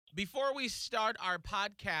Before we start our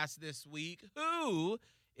podcast this week, who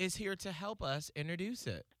is here to help us introduce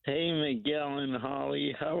it? Hey, Miguel and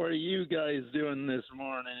Holly. How are you guys doing this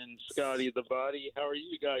morning? Scotty the Body, how are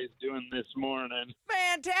you guys doing this morning?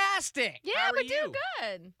 Fantastic. Yeah, How are we're doing you?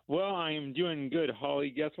 good. Well, I am doing good, Holly.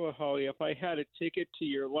 Guess what, Holly? If I had a ticket to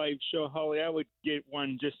your live show, Holly, I would get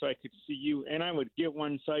one just so I could see you, and I would get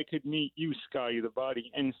one so I could meet you, Scotty the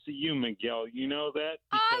Body, and see you, Miguel. You know that?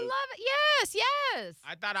 Oh, I Because- love it. Yes.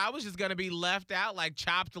 I thought I was just going to be left out like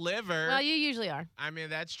chopped liver. Well, you usually are. I mean,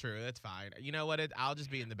 that's true. That's fine. You know what? I'll just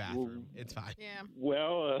be in the bathroom. It's fine. Yeah.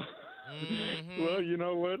 Well, Mhm. well, you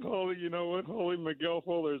know what, Holly? Holly, Miguel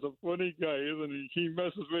Fuller's a funny guy, isn't he? He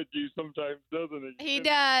messes with you sometimes, doesn't he? He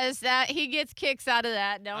does. He gets kicks out of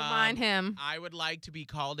that. Don't mind him. I would like to be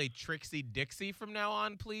called a Trixie Dixie from now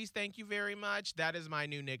on, please. Thank you very much. That is my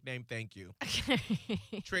new nickname. Thank you.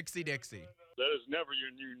 Trixie Dixie. That is never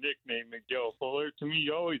your new nickname, Miguel Fuller. To me,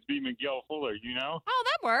 you always be Miguel Fuller, you know? Oh,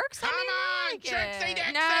 that works. Come on, Trixie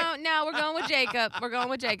Dixie. No, we're going with Jacob. We're going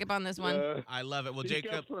with Jacob on this one. I love it. Well, Speak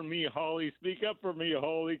Jacob. up for me, Holly. Speak up for me,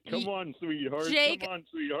 Holly. Come on, sweetheart. Jake- Come on,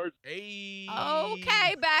 sweetheart. Hey.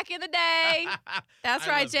 Okay, back in the day. That's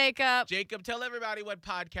I right, love it. Jacob. Jacob, tell everybody what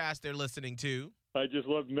podcast they're listening to. I just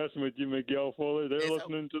love messing with you, Miguel Fuller. They're It's-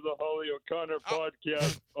 listening to the Holly O'Connor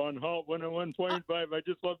podcast on Halt 101.5. I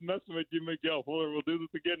just love messing with you, Miguel Fuller. We'll do this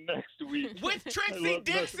again next week. With I Trixie love messing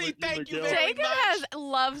Dixie, with you, thank you Miguel. very Jacob much.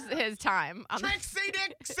 loves his time. Trixie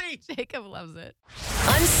Dixie. Jacob loves it.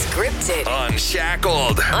 Unscripted,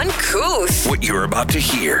 Unshackled. uncouth. What you're about to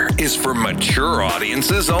hear is for mature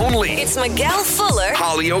audiences only. It's Miguel Fuller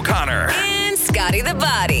Holly O'Connor. and Scotty the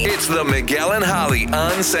Body. It's the Miguel and Holly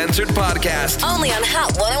Uncensored Podcast. Only on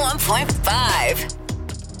Hot 101.5.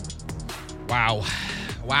 Wow.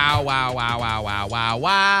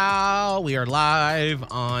 Wow. We are live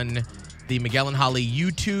on the Miguel and Holly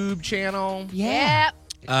YouTube channel. Yeah.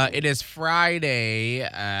 It is Friday,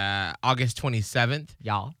 August 27th.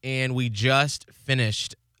 Y'all. And we just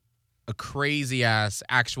finished a crazy-ass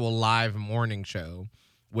actual live morning show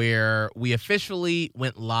where we officially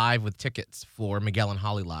went live with tickets for Miguel and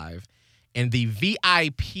Holly Live. And the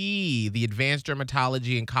VIP, the Advanced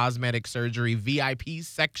Dermatology and Cosmetic Surgery VIP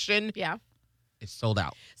section Yeah. is sold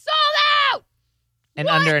out. Sold out. In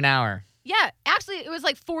What? under an hour. Yeah. Actually, it was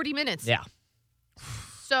like 40 minutes. Yeah.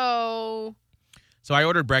 So, So I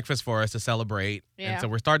ordered breakfast for us to celebrate. Yeah. And so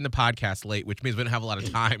we're starting the podcast late, which means we don't have a lot of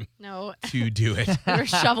time no, to do it. we're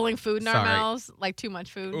shoveling food in our Sorry. mouths, like too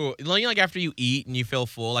much food. Ooh, you know, like after you eat and you feel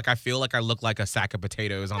full, like I feel like I look like a sack of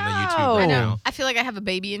potatoes on the Oh. YouTube right I now. I feel like I have a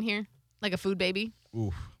baby in here, like a food baby.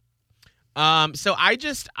 Oof. So I'm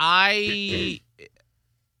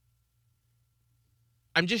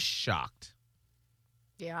just shocked.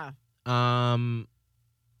 Yeah.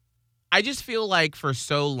 I just feel like for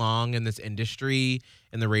so long in this industry,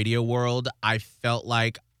 in the radio world, I felt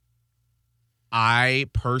like I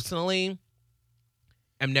personally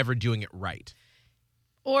am never doing it right.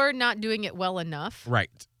 Or not doing it well enough.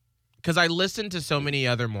 Right. Because I listened to so many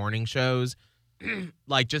other morning shows.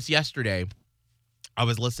 Like just yesterday, I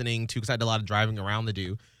was listening to, because I had a lot of driving around to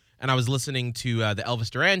do, and I was listening to the Elvis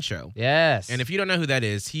Duran show. Yes. And if you don't know who that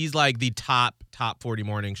is, he's like the top 40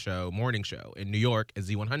 morning show in New York is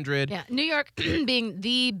Z100. Yeah. New York being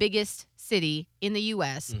the biggest city in the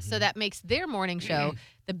U.S., so that makes their morning show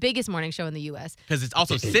the biggest morning show in the U.S. Because it's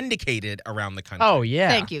also syndicated around the country. Oh, yeah.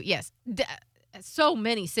 Thank you. Yes. So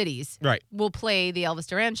many cities Right. will play the Elvis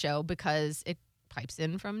Duran show because it pipes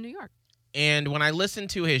in from New York. And when I listened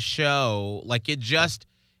to his show, like it's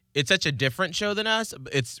such a different show than us.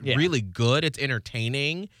 It's really good. It's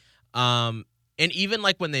entertaining. And even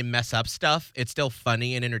like when they mess up stuff, it's still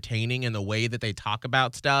funny and entertaining in the way that they talk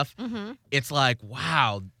about stuff. Mm-hmm. It's like,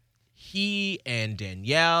 wow, he and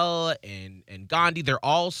Danielle and Gandhi, they're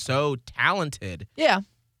all so talented. Yeah.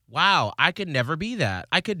 Wow, I could never be that.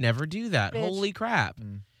 I could never do that. Bitch. Holy crap.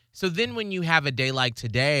 Mm. So then when you have a day like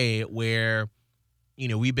today where, you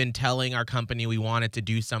know, we've been telling our company we wanted to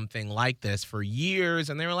do something like this for years,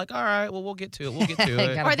 and they were like, all right, well, we'll get to it. We'll get to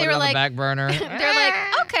it. Kinda Or they put were it on like- the back burner. They're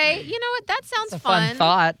like, okay, you know what? That sounds It's a fun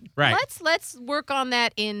thought. Right. Let's work on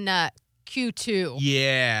that in Q2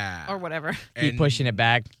 Yeah. or whatever. Keep pushing it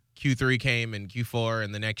back. Q3 came and Q4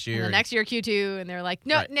 and the next year. And the next year Q2, and they're like,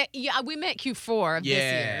 no, Right. yeah, we meant Q4 of this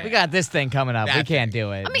year. We got this thing coming up. We That can't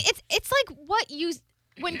do it. I mean, it's like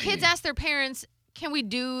when kids ask their parents, can we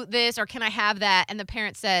do this or can I have that? And the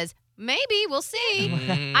parent says, maybe, we'll see.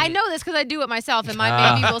 Mhm. I know this because I do it myself, and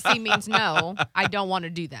my maybe we'll see means no. I don't want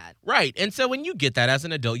to do that. Right. And so when you get that as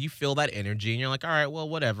an adult, you feel that energy and you're like, all right, well,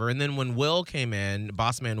 whatever. And then when Will came in,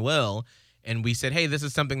 Boss Man Will, And we said, hey, this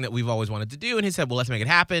is something that we've always wanted to do. And he said, well, let's make it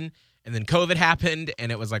happen. And then COVID happened,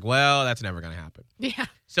 and it was like, well, that's never going to happen. Yeah.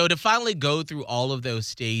 So to finally go through all of those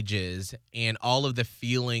stages and all of the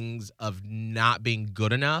feelings of not being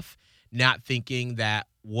good enough, not thinking that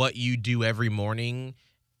what you do every morning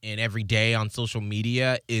and every day on social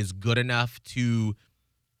media is good enough to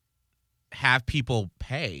have people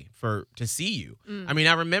pay to see you. I mean,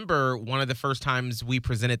 I remember one of the first times we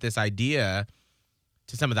presented this idea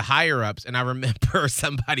to some of the higher ups, and I remember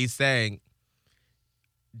somebody saying,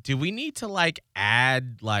 do we need to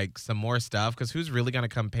add some more stuff? Because who's really going to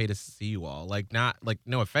come pay to see you all? Not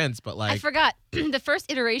no offense, but I forgot the first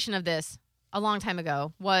iteration of this a long time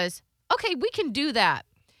ago was, okay, we can do that.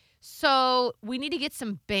 So we need to get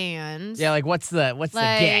some bands. Yeah, what's the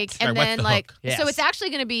get? And Right, then what's the hook? Yes. so it's actually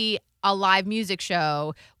going to be a live music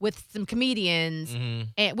show with some comedians,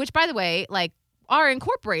 and, which by the way, are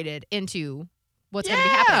incorporated into what's going to be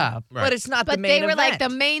happening. But Right. it's not But the main they were event. the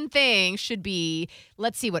main thing should be,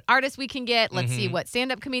 let's see what artists we can get, let's see what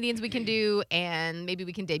stand-up comedians we can do, and maybe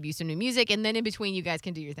we can debut some new music, and then in between you guys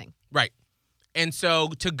can do your thing. Right. And so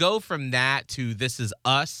to go from that to this is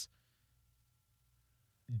us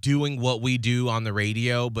doing what we do on the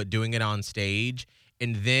radio, but doing it on stage,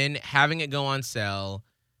 and then having it go on sale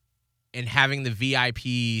and having the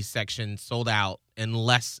VIP section sold out in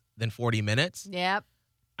less than 40 minutes. Yep.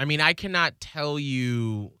 I mean, I cannot tell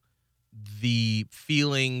you the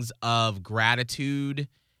feelings of gratitude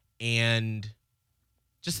and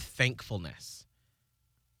just thankfulness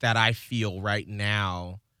that I feel right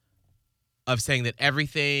now of saying that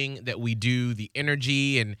everything that we do, the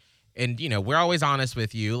energy and we're always honest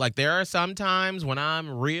with you. There are some times when I'm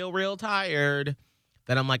real tired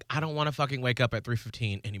that I'm like, I don't want to fucking wake up at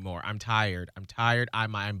 3:15 anymore. I'm tired.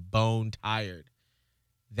 I'm bone tired.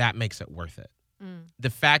 That makes it worth it. The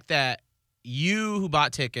fact that you who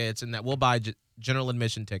bought tickets and that will buy general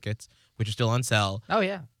admission tickets, which are still on sale, Oh,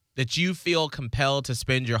 yeah. that you feel compelled to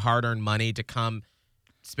spend your hard-earned money to come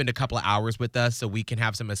spend a couple of hours with us so we can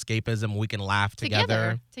have some escapism, we can laugh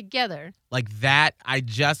together. Together. That, I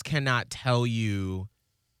just cannot tell you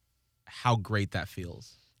how great that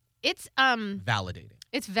feels. It's Validating.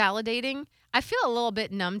 It's validating. I feel a little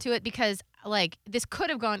bit numb to it because this could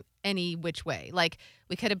have gone any which way.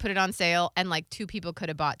 We could have put it on sale and 2 people could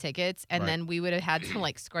have bought tickets and Right. then we would have had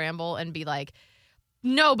to scramble and be like,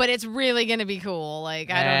 no, but it's really going to be cool. I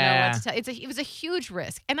don't know what to tell. It was a huge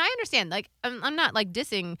risk. And I understand. I'm not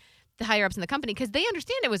dissing the higher ups in the company because they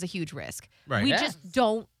understand it was a huge risk. Right. We Yeah. just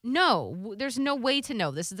don't know. There's no way to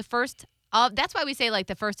know. This is the first. That's why we say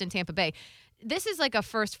the first in Tampa Bay. This is a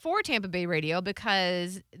first for Tampa Bay radio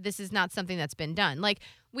because this is not something that's been done.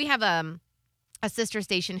 We have a sister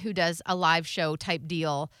station who does a live show type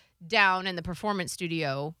deal down in the performance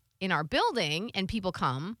studio in our building, and people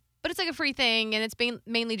come, but it's a free thing, and it's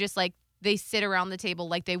mainly just they sit around the table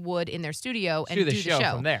like they would in their studio and Do the show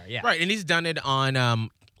from there, yeah. Right, and he's done it on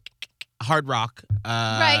Hard Rock.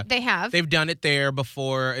 Right, they have. They've done it there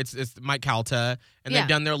before. It's Mike Calta, and Yeah. they've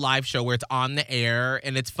done their live show where it's on the air,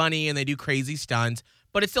 and it's funny, and they do crazy stunts,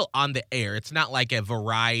 but it's still on the air. It's not like a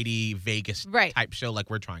variety Vegas Right. type show like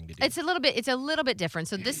we're trying to do. It's a little bit different.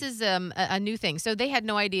 So this is a new thing. So they had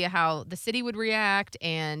no idea how the city would react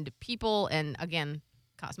and people, and again,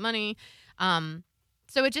 cost money.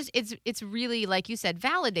 So it's really, like you said,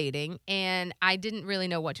 validating. And I didn't really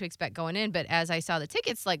know what to expect going in. But as I saw the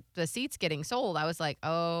tickets, the seats getting sold, I was like,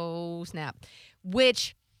 oh, snap.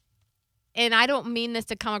 And I don't mean this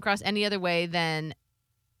to come across any other way than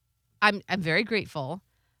I'm very grateful.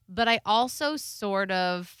 But I also sort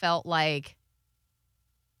of felt like,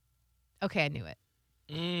 okay, I knew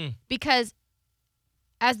it. Because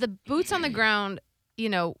as the boots on the ground,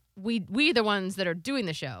 we're the ones that are doing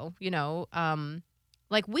the show,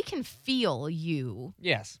 we can feel you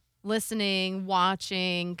Yes. listening,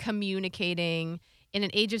 watching, communicating in an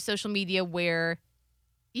age of social media where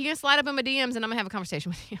you can slide up in my DMs and I'm going to have a conversation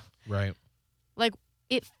with you. Right.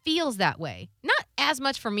 It feels that way. Not as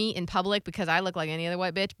much for me in public because I look like any other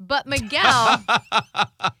white bitch, but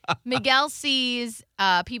Miguel sees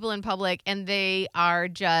people in public and they are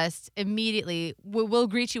just immediately will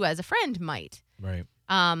greet you as a friend might. Right.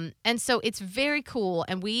 And so it's very cool.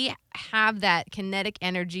 And we have that kinetic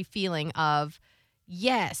energy feeling of,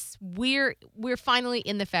 yes, we're finally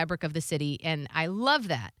in the fabric of the city. And I love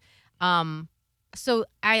that. So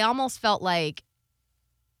I almost felt like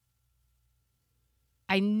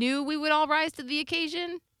I knew we would all rise to the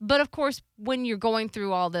occasion. But of course, when you're going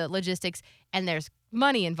through all the logistics and there's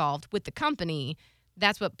money involved with the company,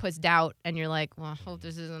 that's what puts doubt. And you're like, well, I hope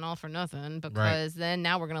this isn't all for nothing because then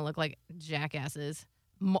now we're going to look like jackasses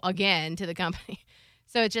again to the company.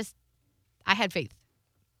 So I had faith.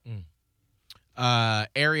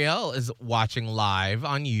 Ariel is watching live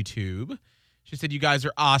on YouTube. She said, you guys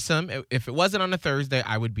are awesome. If it wasn't on a Thursday,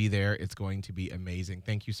 I would be there. It's going to be amazing.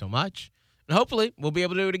 Thank you so much. And hopefully we'll be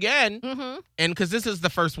able to do it again. Mm-hmm. And because this is the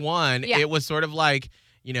first one, Yeah. it was sort of like,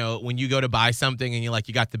 you know, when you go to buy something and you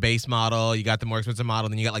got the base model, you got the more expensive model,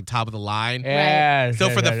 then you got like top of the line. Yeah. So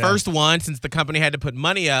for the first one, since the company had to put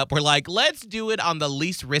money up, we're like, let's do it on the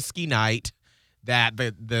least risky night that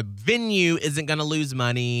the venue isn't going to lose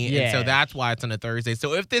money. Yeah. And so that's why it's on a Thursday.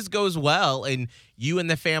 So if this goes well and you and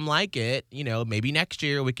the fam like it, you know, maybe next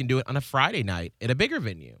year we can do it on a Friday night at a bigger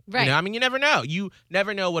venue. Right. You know, I mean, you never know. You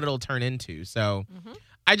never know what it'll turn into. So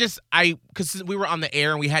because we were on the air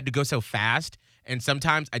and we had to go so fast, and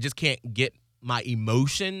sometimes I just can't get my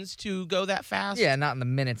emotions to go that fast. Yeah, not in the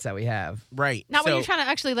minutes that we have. Right. Not when So- you're trying to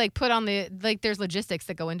actually like put on there's logistics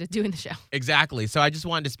that go into doing the show. Exactly. So I just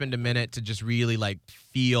wanted to spend a minute to just really like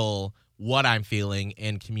feel what I'm feeling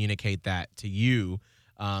and communicate that to you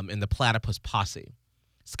in the Platypus Posse.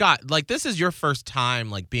 Scott, like this is your first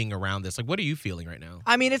time like being around this. Like what are you feeling right now?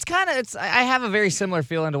 I mean, I have a very similar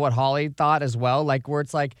feeling to what Holly thought as well. Like where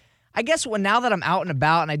it's like, I guess now that I'm out and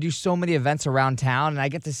about and I do so many events around town and I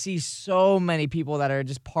get to see so many people that are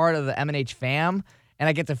just part of the M&H fam, and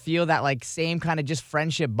I get to feel that like same kind of just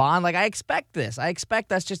friendship bond. Like I expect this. I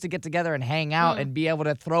expect us just to get together and hang out and be able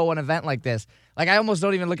to throw an event like this. Like I almost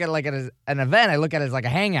don't even look at it like as an event. I look at it as like a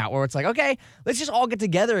hangout where it's like, okay, let's just all get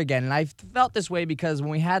together again. And I felt this way because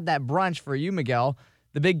when we had that brunch for you, Miguel,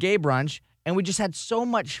 the big gay brunch, and we just had so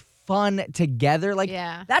much fun together. Like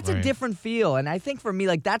that's a different feel. And I think for me,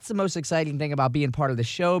 like that's the most exciting thing about being part of the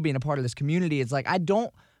show, being a part of this community. It's like I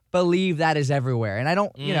don't believe that is everywhere. And I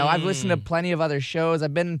don't, you know, I've listened to plenty of other shows.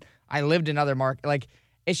 I lived in other markets. Like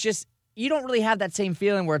it's just, you don't really have that same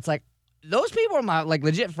feeling where it's like, those people are my like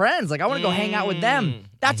legit friends. Like I want to go hang out with them.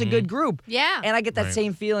 That's a good group. Yeah. And I get that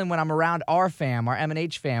same feeling when I'm around our fam, our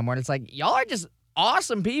M&H fam, where it's like, y'all are just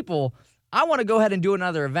awesome people. I want to go ahead and do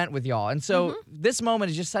another event with y'all. And so this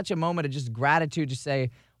moment is just such a moment of just gratitude to say,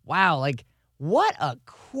 wow, like what a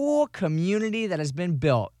cool community that has been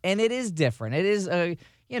built. And it is different. It is,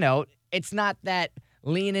 you know, it's not that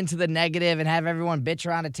lean into the negative and have everyone bitch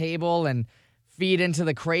around a table and feed into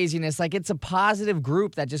the craziness. Like it's a positive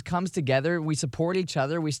group that just comes together. We support each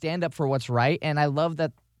other. We stand up for what's right. And I love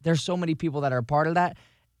that there's so many people that are a part of that.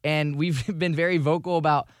 And we've been very vocal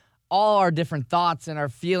about all our different thoughts and our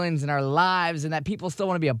feelings and our lives, and that people still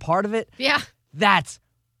want to be a part of it. Yeah. That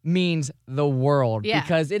means the world. Yeah.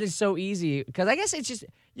 Because it is so easy. Because I guess it's just,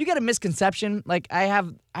 you get a misconception. Like I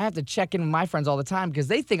have to check in with my friends all the time because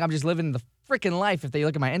they think I'm just living the freaking life. If they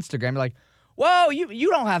look at my Instagram, they're like, whoa, you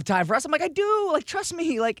don't have time for us. I'm like, I do. Like, trust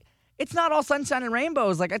me. Like, it's not all sunshine and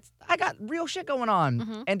rainbows. Like, I got real shit going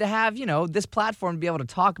on. And to have, you know, this platform to be able to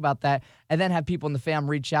talk about that and then have people in the fam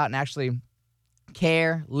reach out and actually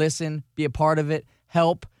care, listen, be a part of it,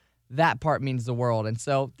 help, that part means the world. And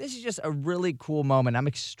so this is just a really cool moment. I'm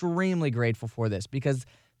extremely grateful for this because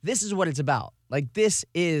this is what it's about. Like, this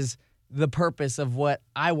is the purpose of what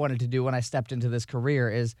I wanted to do when I stepped into this career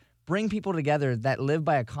is bring people together that live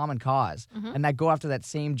by a common cause and that go after that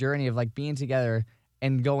same journey of like being together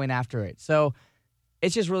and going after it. So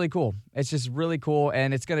it's just really cool. It's just really cool.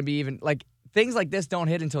 And it's going to be even like things like this don't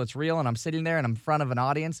hit until it's real and I'm sitting there and I'm in front of an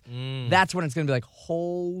audience. That's when it's going to be like,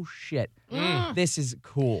 oh shit, this is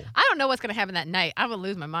cool. I don't know what's going to happen that night. I'm going to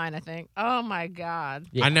lose my mind, I think. Oh my God.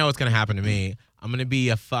 I know what's going to happen to me. I'm going to be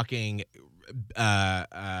a fucking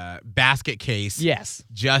basket case. Yes.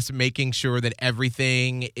 Just making sure that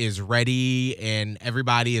everything is ready and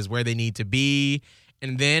everybody is where they need to be.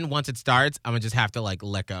 And then once it starts, I'm going to just have to like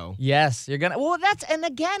let go. Yes, you're going to. Well, and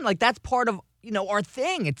again, like that's part of, you know, our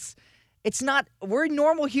thing. It's not, we're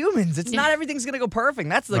normal humans. It's not everything's going to go perfect.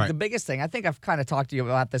 That's like the biggest thing. I think I've kind of talked to you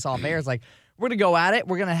about this off air. It's like, we're going to go at it.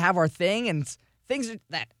 We're going to have our thing and things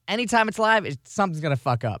that anytime it's live, something's going to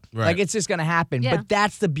fuck up. Right. Like it's just going to happen. Yeah. But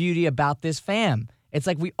that's the beauty about this fam. It's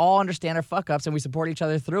like we all understand our fuck ups and we support each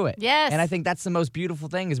other through it. Yes. And I think that's the most beautiful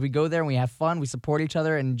thing is we go there and we have fun, we support each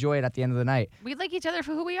other and enjoy it at the end of the night. We like each other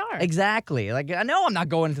for who we are. Exactly. Like I know I'm not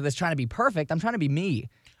going into this trying to be perfect. I'm trying to be me.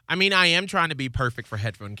 I mean, I am trying to be perfect for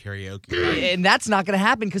headphone karaoke. And that's not going to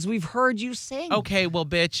happen because we've heard you sing. Okay, well,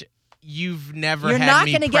 bitch, you've never You're had not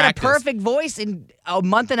me going to get a practice. perfect voice in a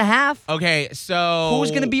month and a half. Okay, so Who's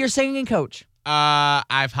going to be your singing coach?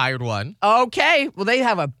 I've hired one. Okay. Well, they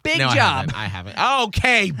have a big No, job. I haven't.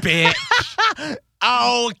 Okay, bitch.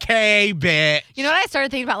 Okay, bitch. You know what I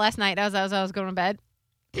started thinking about last night as I was going to bed?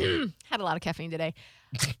 Had a lot of caffeine today.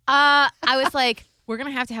 I was like, we're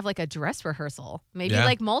going to have like a dress rehearsal, maybe Yeah.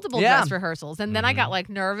 like multiple Yeah. dress rehearsals. And then I got like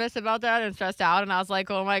nervous about that and stressed out. And I was like,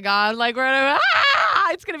 oh my God, like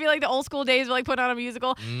it's going to be like the old school days of like putting on a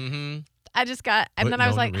musical. Mm-hmm. I just got, and then Putting I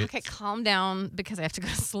was on like, the Ritz. okay, calm down because I have to go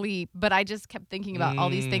to sleep. But I just kept thinking about all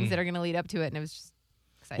these things that are going to lead up to it. And it was just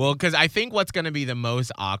exciting. Well, because I think what's going to be the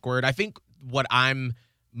most awkward, I think what I'm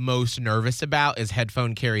most nervous about is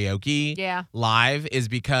headphone karaoke Yeah. live is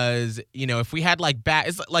because, if we had like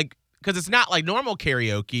it's like, because it's not like normal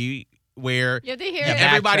karaoke where You have to hear Yeah, it.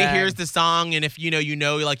 everybody backtrack. hears the song, and if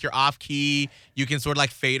like you're off key, you can sort of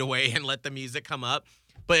like fade away and let the music come up.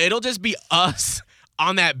 But it'll just be us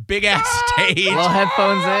on that big ass stage. Little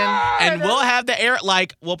headphones in. And we'll have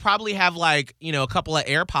we'll probably have a couple of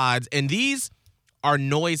AirPods, and these are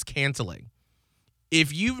noise canceling.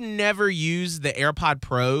 If you've never used the AirPod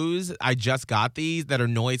Pros, I just got these that are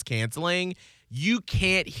noise canceling, you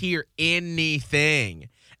can't hear anything.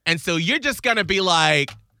 And so you're just going to be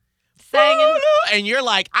like, Singing. and you're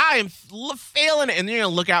like, I am feeling it. And you're going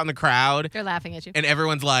to look out in the crowd, They're laughing at you. and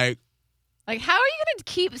everyone's like, Like, how are you going to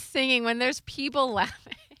keep singing when there's people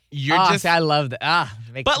laughing? you're just. See, I love that.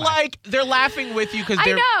 But they're laughing with you because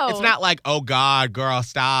I know. it's not like, oh God, girl,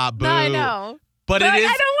 stop, boo. No, I know. But But it I is.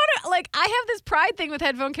 don't want to, like, I have this pride thing with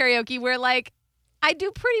headphone karaoke where, like, I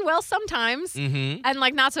do pretty well sometimes Mm-hmm. and,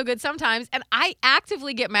 like, not so good sometimes. And I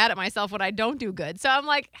actively get mad at myself when I don't do good. So I'm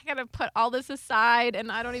like, I got to put all this aside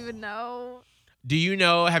and I don't even know. Do you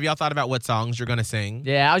know? Have y'all thought about what songs you're gonna sing?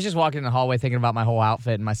 Yeah, I was just walking in the hallway thinking about my whole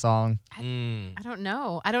outfit and my song. Mm. I don't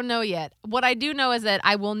know. I don't know yet. What I do know is that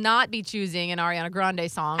I will not be choosing an Ariana Grande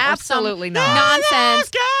song. Absolutely or not. some nonsense.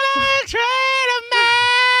 Gonna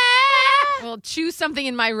Well, choose something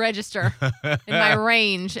in my register, in my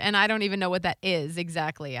range, and I don't even know what that is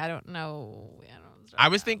exactly. I don't know. I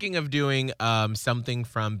was thinking of doing something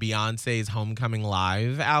from Beyonce's Homecoming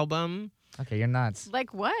Live album. Okay, you're nuts.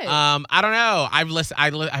 Like what? I don't know. I've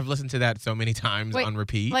listened to that so many times Wait, on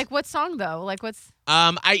repeat. Like what song though? Like what's?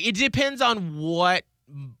 It depends on what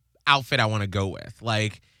outfit I want to go with.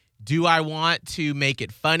 Like, do I want to make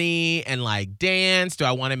it funny and like dance? Do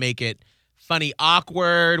I want to make it funny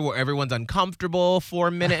awkward where everyone's uncomfortable for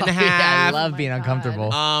a minute and a Yeah, I half? love my being God.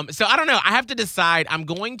 uncomfortable. So I don't know. I have to decide. I'm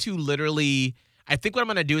going to literally. I think what I'm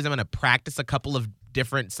going to do is I'm going to practice a couple of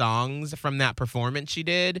different songs from that performance she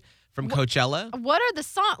did from Coachella. What are the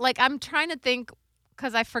songs? Like I'm trying to think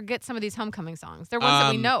because I forget some of these homecoming songs. They're ones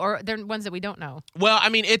that we know, or they're ones that we don't know. Well, I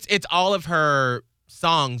mean, it's all of her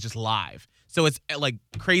songs just live. So it's like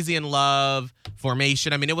Crazy in Love,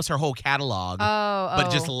 Formation. I mean, it was her whole catalog, but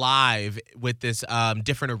just live with this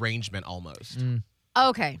different arrangement almost.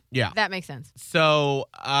 Okay. Yeah. That makes sense. So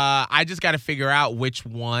I just got to figure out which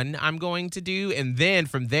one I'm going to do. And then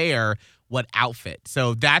from there, what outfit.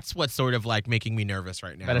 So that's what's sort of like making me nervous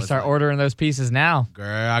right now. Better It's start like, ordering those pieces now. Girl,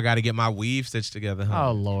 I got to get my weave stitched together. Oh, Huh? I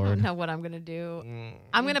don't Lord. know what I'm gonna do.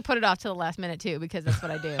 I'm gonna put it off to the last minute too because that's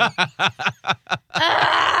what I do.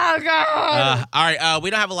 Oh God. All right. We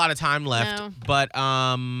don't have a lot of time left. No. But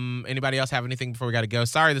anybody else have anything before we got to go?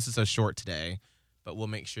 Sorry this is so short today. But we'll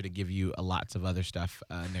make sure to give you lots of other stuff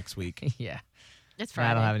next week. Yeah. It's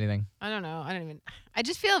Friday. I don't have anything. I don't know. I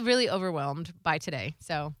just feel really overwhelmed by today.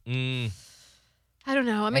 So I don't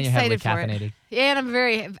know. I'm And you're heavily excited for it. caffeinated. Yeah, and I'm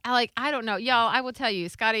very I don't know. Y'all, I will tell you,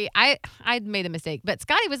 Scotty, I made a mistake. But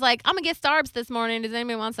Scotty was like, I'm gonna get Starbs this morning. Does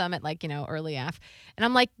anybody want some at early af? And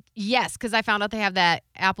I'm like, yes, because I found out they have that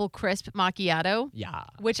apple crisp macchiato. Yeah.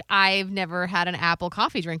 Which I've never had an apple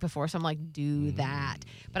coffee drink before. So I'm like, do that.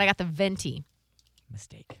 But I got the venti.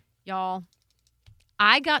 Mistake. Y'all,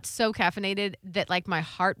 I got so caffeinated that like my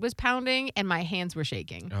heart was pounding and my hands were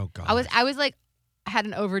shaking. Oh, God. I was like, I had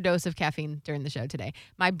an overdose of caffeine during the show today.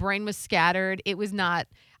 My brain was scattered. It was not,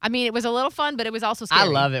 it was a little fun, but it was also scary. I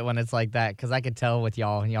love it when it's like that because I could tell with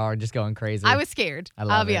y'all and y'all are just going crazy. I was scared. I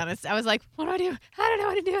love I'll be it. honest. I was like, what do I do? I don't know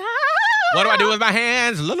what to do. What do I do with my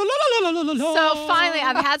hands? So finally,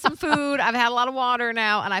 I've had some food. I've had a lot of water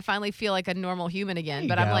now, and I finally feel like a normal human again. There you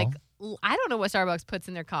But I'm go. like, I don't know what Starbucks puts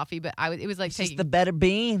in their coffee, but it was like It's just taking the better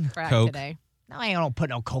bean. crack Coke. today. No, I don't put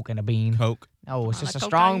no Coke in a bean. Coke. No, it's Oh, just a like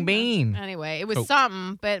strong cocaine? bean. Anyway, it was Coke.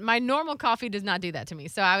 something, but my normal coffee does not do that to me.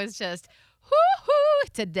 So I was just whoo-hoo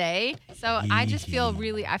today. So I just feel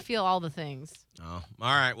I feel all the things. Oh,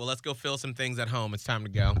 all right. Well, let's go fill some things at home. It's time to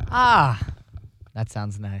go. Ah, that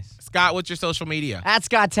sounds nice. Scott, what's your social media? At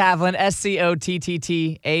Scott Tavlin,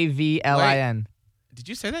 SCOTTTAVLIN. Did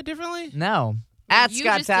you say that differently? No. At You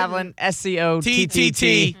Scott just Tavlin,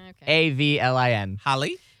 TTT. SCOTTTAVLIN.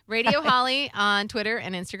 Holly? Radio Holly on Twitter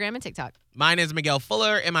and Instagram and TikTok. Mine is Miguel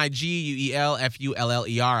Fuller,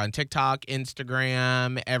 MiguelFuller on TikTok,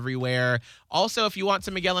 Instagram, everywhere. Also, if you want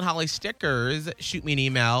some Miguel and Holly stickers, shoot me an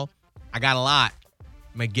email. I got a lot.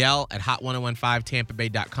 Miguel at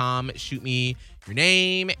hot1015tampabay.com. Shoot me your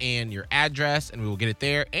name and your address, and we will get it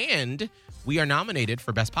there. And we are nominated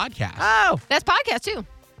for Best Podcast. Oh, Best podcast, too.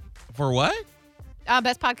 For what?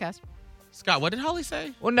 Best podcast. Scott, what did Holly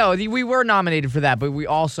say? well, no, we were nominated for that, but we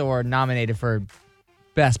also are nominated for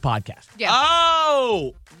Best Podcast. Yeah.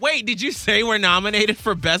 Oh, wait, did you say we're nominated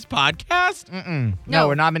for Best Podcast? No, No.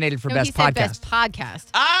 we're nominated for No, Best he said Podcast. Best podcast.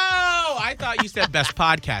 Oh, I thought you said Best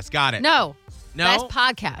Podcast. Got it. No. No? Best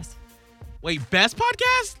podcast. Wait, Best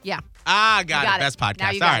Podcast? Yeah. Ah, got got it. it. Best Podcast. Now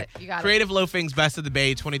you All got right. it. You got it. Creative Loafing's Best of the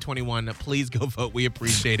Bay 2021. Please go vote. We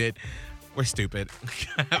appreciate it. We're stupid.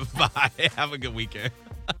 Bye. Have a good weekend.